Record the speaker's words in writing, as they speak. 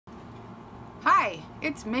Hi,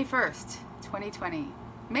 it's May 1st, 2020.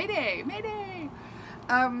 Mayday, Mayday!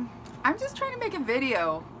 I'm just trying to make a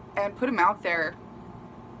video and put them out there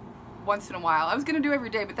once in a while. I was gonna do every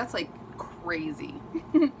day, but that's like crazy.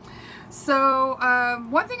 So,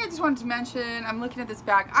 one thing I just wanted to mention, I'm looking at this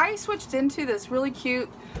bag. I switched into this really cute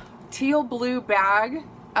teal blue bag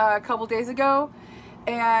a couple days ago,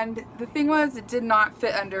 and the thing was it did not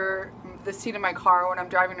fit under the seat of my car when I'm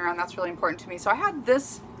driving around. That's really important to me. So I had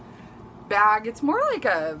this bag. It's more like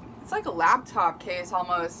it's like a laptop case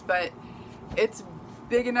almost, but it's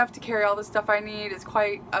big enough to carry all the stuff I need. It's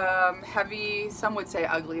quite heavy. Some would say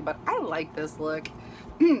ugly, but I like this look.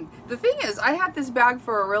 The thing is, I had this bag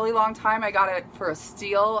for a really long time. I got it for a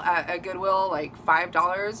steal at a Goodwill, like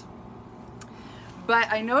 $5. But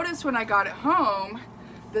I noticed when I got it home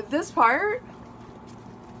that this part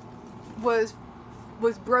was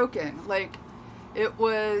broken. Like, it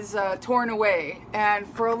was torn away, and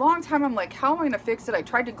for a long time I'm like, how am I gonna fix it? I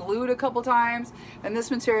tried to glue it a couple times and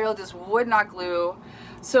this material just would not glue.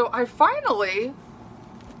 So I finally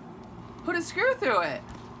put a screw through it.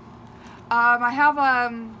 I have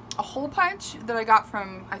a hole punch that I got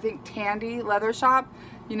from, I think, Tandy Leather Shop,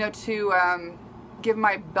 you know, to give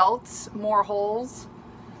my belts more holes,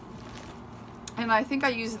 and I think I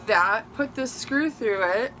used that, put this screw through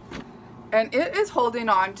it, and it is holding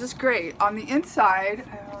on just great. On the inside,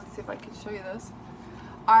 let's see if I can show you this.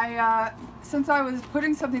 Since I was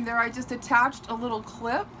putting something there, I just attached a little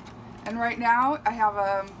clip, and right now I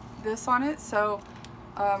have this on it, so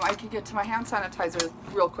I could get to my hand sanitizer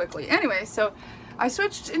real quickly. Anyway, so I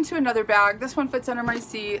switched into another bag. This one fits under my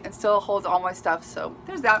seat and still holds all my stuff, so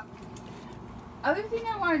there's that. Other thing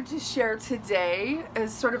I wanted to share today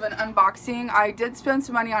is sort of an unboxing. I did spend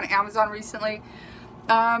some money on Amazon recently.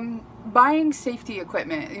 Buying safety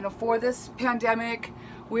equipment, you know, for this pandemic.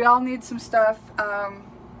 We all need some stuff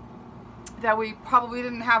that we probably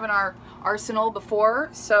didn't have in our arsenal before.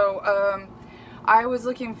 So I was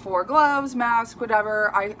looking for gloves, masks,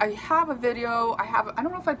 whatever. I have a video. I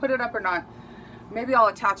don't know if I put it up or not. Maybe I'll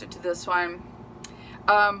attach it to this one.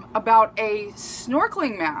 About a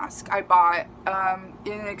snorkeling mask I bought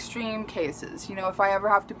in extreme cases. You know, if I ever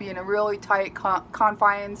have to be in a really tight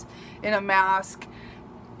confines in a mask,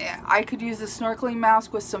 I could use a snorkeling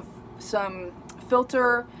mask with some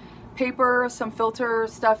filter paper, some filter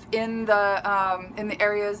stuff in the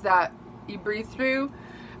areas that you breathe through.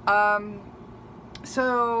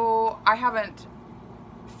 So I haven't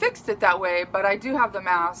fixed it that way, but I do have the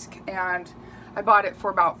mask, and I bought it for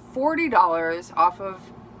about $40 off of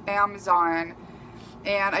Amazon,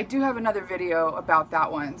 and I do have another video about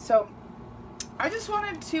that one. So I just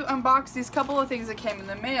wanted to unbox these couple of things that came in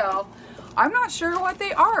the mail. I'm not sure what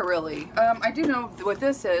they are really. I do know what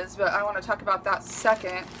this is, but I want to talk about that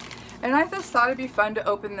second. And I just thought it'd be fun to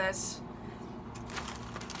open this.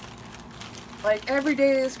 Like, every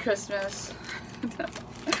day is Christmas.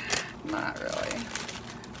 Not really.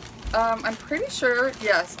 I'm pretty sure,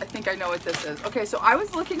 yes, I think I know what this is. Okay, so I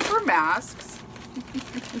was looking for masks.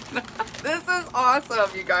 This is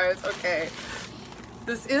awesome, you guys. Okay.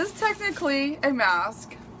 This is technically a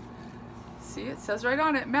mask. See, it says right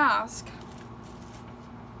on it, mask.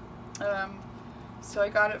 So I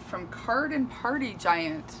got it from Card and Party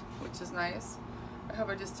Giant, which is nice. I hope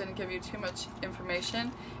I just didn't give you too much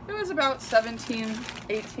information. It was about $17,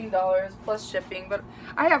 $18 plus shipping, but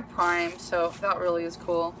I have Prime, so that really is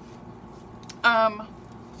cool.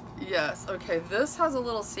 Yes, okay, this has a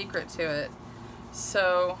little secret to it.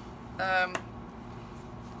 So,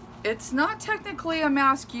 it's not technically a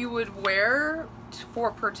mask you would wear for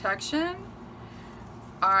protection.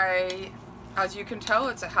 As you can tell,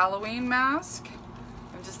 it's a Halloween mask.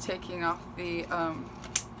 I'm just taking off the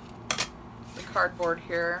cardboard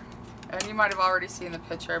here, and you might have already seen the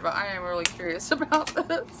picture, but I am really curious about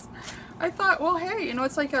this. I thought, well, hey, you know,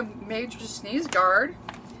 it's like a major sneeze guard,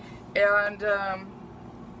 and at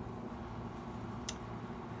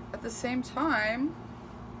the same time,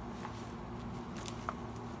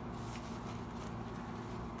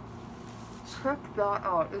 check that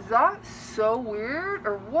out. Is that so weird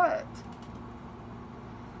or what?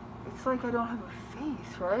 It's like I don't have a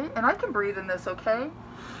face, right? And I can breathe in this, okay?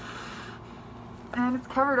 And it's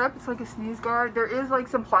covered up. It's like a sneeze guard. There is like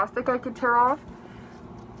some plastic I could tear off.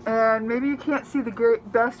 And maybe you can't see the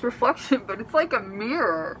best reflection, but it's like a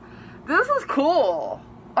mirror. This is cool.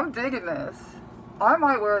 I'm digging this. I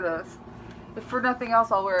might wear this. If for nothing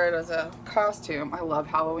else, I'll wear it as a costume. I love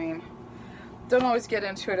Halloween. Don't always get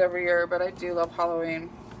into it every year, but I do love Halloween.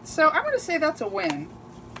 So I'm going to say that's a win,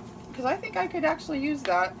 because I think I could actually use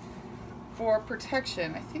that for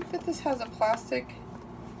protection. I think that this has a plastic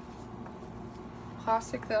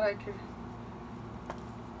that I could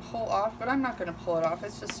pull off, but I'm not going to pull it off.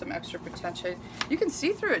 It's just some extra protection. You can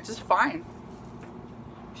see through it just fine.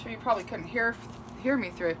 I'm sure you probably couldn't hear me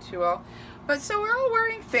through it too well. But so we're all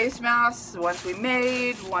wearing face masks, ones we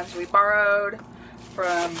made, ones we borrowed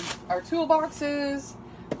from our toolboxes.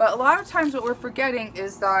 But a lot of times what we're forgetting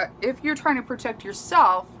is that if you're trying to protect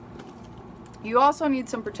yourself, you also need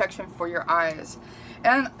some protection for your eyes.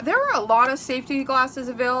 And there are a lot of safety glasses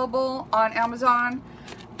available on Amazon.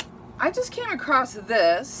 I just came across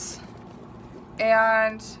this,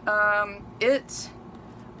 and it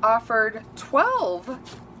offered 12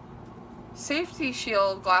 safety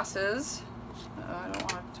shield glasses. I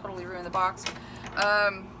don't want to totally ruin the box.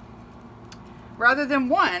 Rather than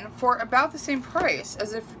one, for about the same price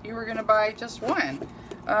as if you were going to buy just one.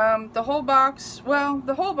 The whole box, well,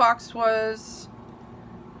 the whole box was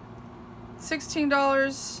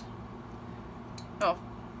 $16. Oh,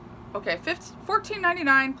 okay,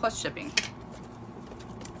 $14.99 plus shipping.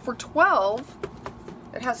 For 12,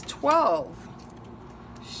 it has 12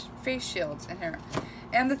 face shields in here.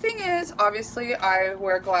 And the thing is, obviously, I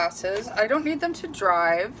wear glasses. I don't need them to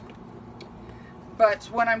drive. But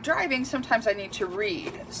when I'm driving, sometimes I need to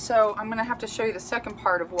read. So I'm going to have to show you the second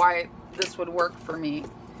part of why this would work for me.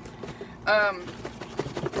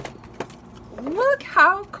 Look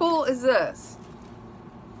how cool is this?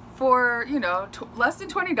 For, you know, less than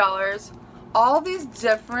 $20, all these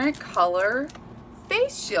different color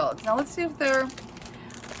face shields. Now let's see if they're...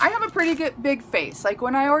 I have a pretty good big face. Like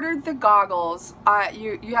when I ordered the goggles,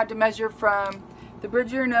 you had to measure from the bridge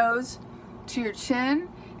of your nose to your chin,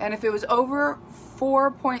 and if it was over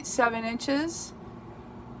 4.7 inches,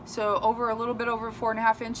 so over a little bit over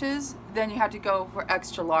 4.5 inches, then you had to go for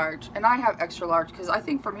extra large. And I have extra large because I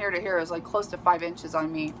think from here to here is like close to 5 inches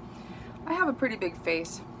on me. I have a pretty big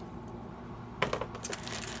face.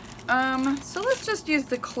 So let's just use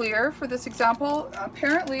the clear for this example.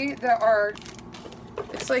 Apparently there are,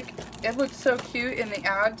 it's like, it looks so cute in the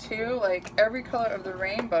ad too, like every color of the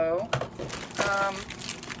rainbow.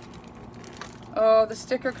 Oh, the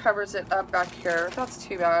sticker covers it up back here. That's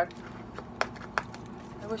too bad.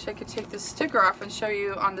 I wish I could take this sticker off and show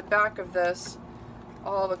you on the back of this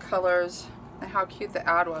all the colors and how cute the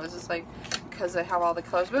ad was. It's like, because they have all the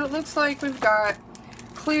colors. But it looks like we've got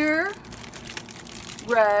clear,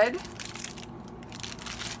 red,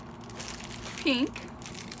 pink.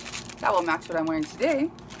 That will match what I'm wearing today.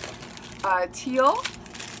 Teal,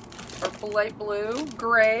 or light blue,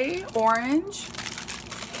 gray, orange,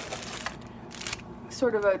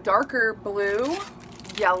 sort of a darker blue,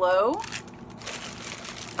 yellow.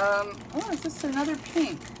 Oh, is this another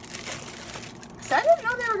pink? So I didn't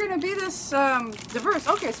know they were going to be this diverse.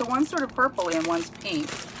 Okay, so one's sort of purpley and one's pink.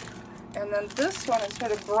 And then this one is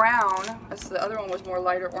sort of brown, as the other one was more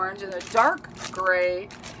lighter orange, and a dark gray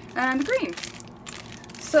and green.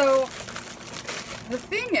 So the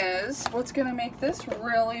thing is, what's going to make this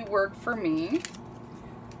really work for me,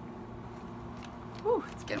 whew,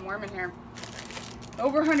 it's getting warm in here.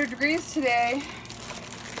 Over 100 degrees today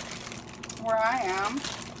where I am.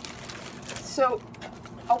 So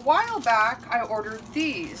a while back I ordered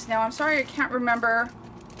these. Now I'm sorry I can't remember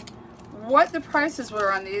what the prices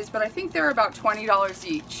were on these, but I think they're about $20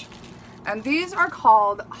 each. And these are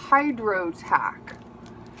called Hydrotac.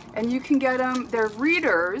 And you can get them, they're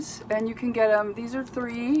readers, and you can get them, these are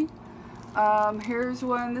 3. Here's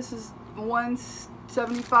one, this is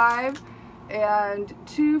 $175 and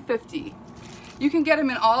 $250. You can get them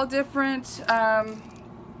in all different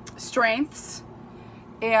strengths,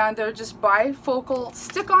 and they're just bifocal,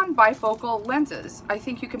 stick-on bifocal lenses. I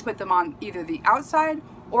think you can put them on either the outside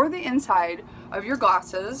or the inside of your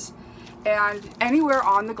glasses, and anywhere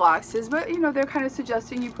on the glasses, but you know, they're kind of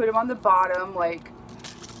suggesting you put them on the bottom, like,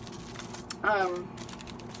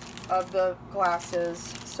 of the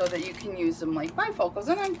glasses, so that you can use them like bifocals,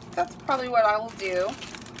 and that's probably what I will do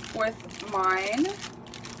with mine.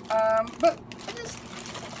 But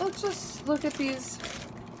let's just look at these.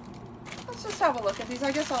 Let's just have a look at these.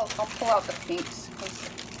 I guess I'll pull out the pinks because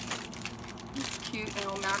it's cute and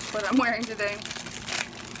it'll match what I'm wearing today.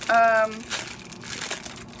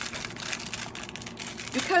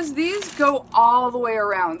 Because these go all the way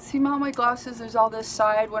around. See all my glasses, there's all this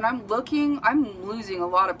side. When I'm looking, I'm losing a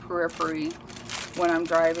lot of periphery when I'm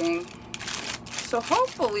driving. So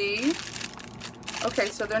hopefully, okay,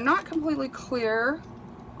 so they're not completely clear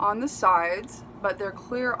on the sides, but they're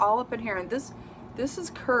clear all up in here, and this is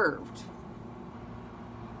curved.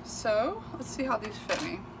 So let's see how these fit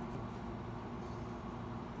me.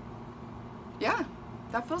 Yeah,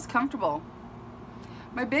 that feels comfortable.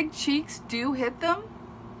 My big cheeks do hit them,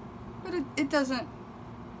 but it doesn't,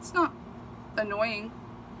 it's not annoying.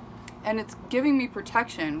 and it's giving me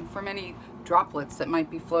protection from any droplets that might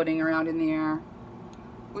be floating around in the air,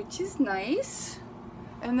 which is nice.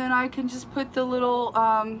 And then I can just put the little,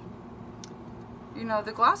 you know,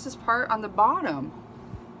 the glasses part on the bottom.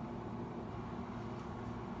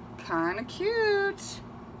 Kind of cute.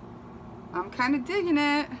 I'm kind of digging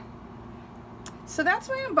it. So that's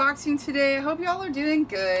my unboxing today. I hope y'all are doing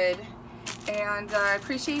good. And I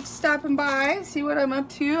appreciate you stopping by, see what I'm up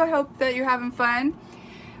to. I hope that you're having fun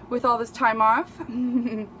with all this time off.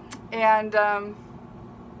 And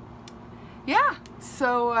yeah,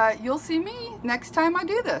 so you'll see me next time I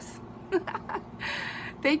do this.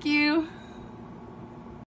 Thank you.